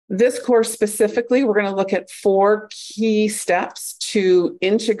This course specifically, we're going to look at 4 key steps to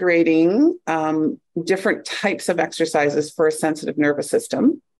integrating different types of exercises for a sensitive nervous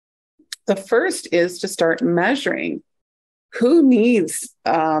system. The first is to start measuring who needs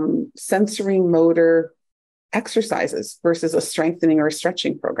sensory motor exercises versus a strengthening or a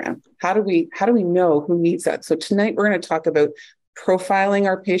stretching program. How do we know who needs that? So tonight we're going to talk about profiling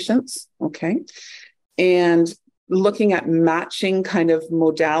our patients, okay, and looking at matching kind of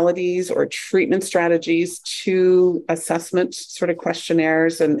modalities or treatment strategies to assessment sort of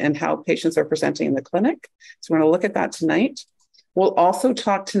questionnaires and how patients are presenting in the clinic. So we're going to look at that tonight. We'll also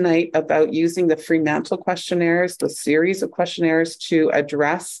talk tonight about using the Fremantle questionnaires, the series of questionnaires to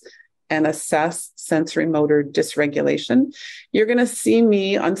address and assess sensory motor dysregulation. You're going to see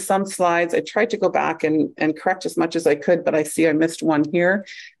me on some slides. I tried to go back and correct as much as I could, but I see I missed one here.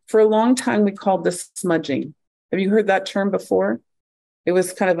 For a long time, we called this smudging. Have you heard that term before? It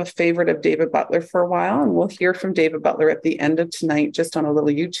was kind of a favorite of David Butler for a while, and we'll hear from David Butler at the end of tonight, just on a little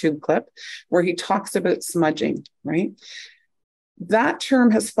YouTube clip, where he talks about smudging, right? That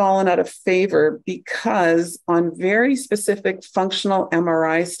term has fallen out of favor because on very specific functional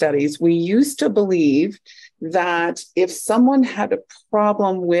MRI studies, we used to believe that if someone had a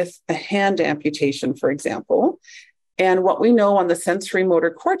problem with a hand amputation, for example, and what we know on the sensory motor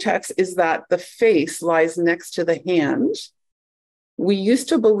cortex is that the face lies next to the hand. We used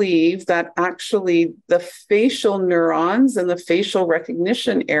to believe that actually the facial neurons and the facial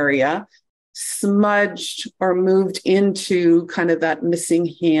recognition area smudged or moved into kind of that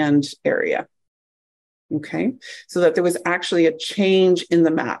missing hand area. Okay, so that there was actually a change in the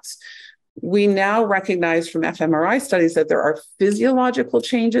maps. We now recognize from fMRI studies that there are physiological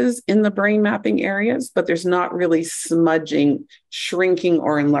changes in the brain mapping areas, but there's not really smudging, shrinking,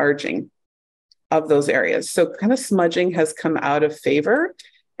 or enlarging of those areas. So kind of smudging has come out of favor,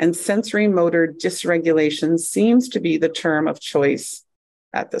 and sensory motor dysregulation seems to be the term of choice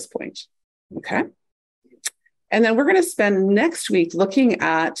at this point. Okay. And then we're going to spend next week looking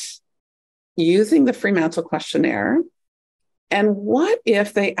at using the Fremantle questionnaire. And what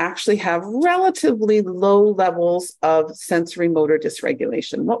if they actually have relatively low levels of sensory motor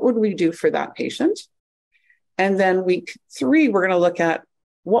dysregulation? What would we do for that patient? And then week 3, we're going to look at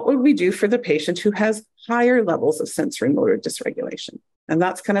what would we do for the patient who has higher levels of sensory motor dysregulation? And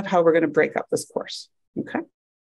that's kind of how we're going to break up this course. Okay.